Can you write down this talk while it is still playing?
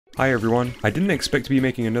Hi everyone, I didn't expect to be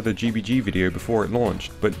making another GBG video before it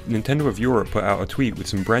launched, but Nintendo of Europe put out a tweet with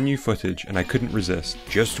some brand new footage and I couldn't resist.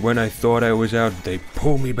 Just when I thought I was out, they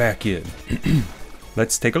pull me back in.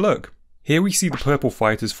 Let's take a look. Here we see the purple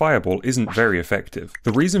fighter's fireball isn't very effective.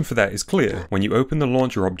 The reason for that is clear when you open the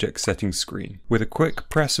launcher object settings screen. With a quick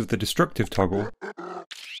press of the destructive toggle,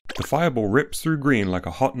 the fireball rips through green like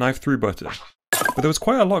a hot knife through butter. But there was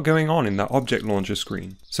quite a lot going on in that object launcher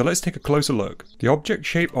screen, so let's take a closer look. The object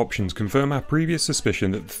shape options confirm our previous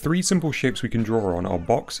suspicion that the three simple shapes we can draw on are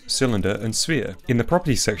box, cylinder, and sphere. In the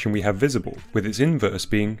properties section we have visible, with its inverse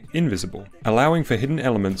being invisible, allowing for hidden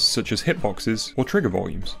elements such as hitboxes or trigger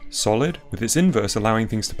volumes. Solid, with its inverse allowing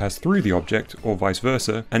things to pass through the object, or vice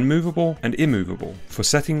versa, and movable and immovable, for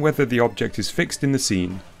setting whether the object is fixed in the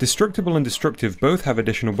scene. Destructible and destructive both have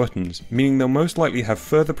additional buttons, meaning they'll most likely have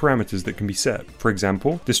further parameters that can be set. For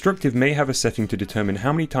example, destructive may have a setting to determine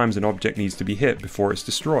how many times an object needs to be hit before it's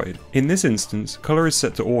destroyed. In this instance, color is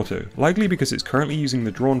set to auto, likely because it's currently using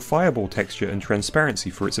the drawn fireball texture and transparency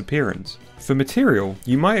for its appearance. For material,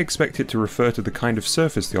 you might expect it to refer to the kind of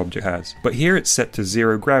surface the object has, but here it's set to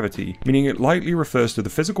zero gravity, meaning it likely refers to the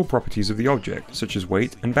physical properties of the object, such as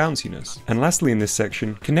weight and bounciness. And lastly in this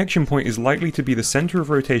section, connection point is likely to be the center of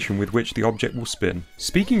rotation with which the object will spin.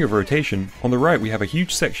 Speaking of rotation, on the right we have a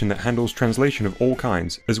huge section that handles translation of all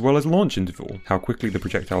kinds, as well as launch interval, how quickly the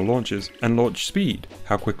projectile launches, and launch speed,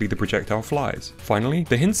 how quickly the projectile flies. Finally,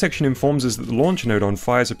 the hint section informs us that the launch node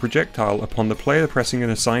fires a projectile upon the player pressing an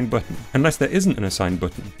assigned button, unless there isn't an assigned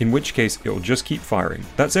button, in which case it'll just keep firing.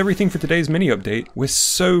 That's everything for today's mini update. We're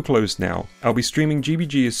so close now. I'll be streaming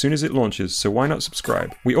GBG as soon as it launches, so why not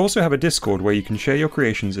subscribe? We also have a Discord where you can share your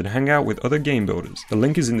creations and hang out with other game builders. The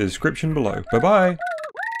link is in the description below. Bye bye!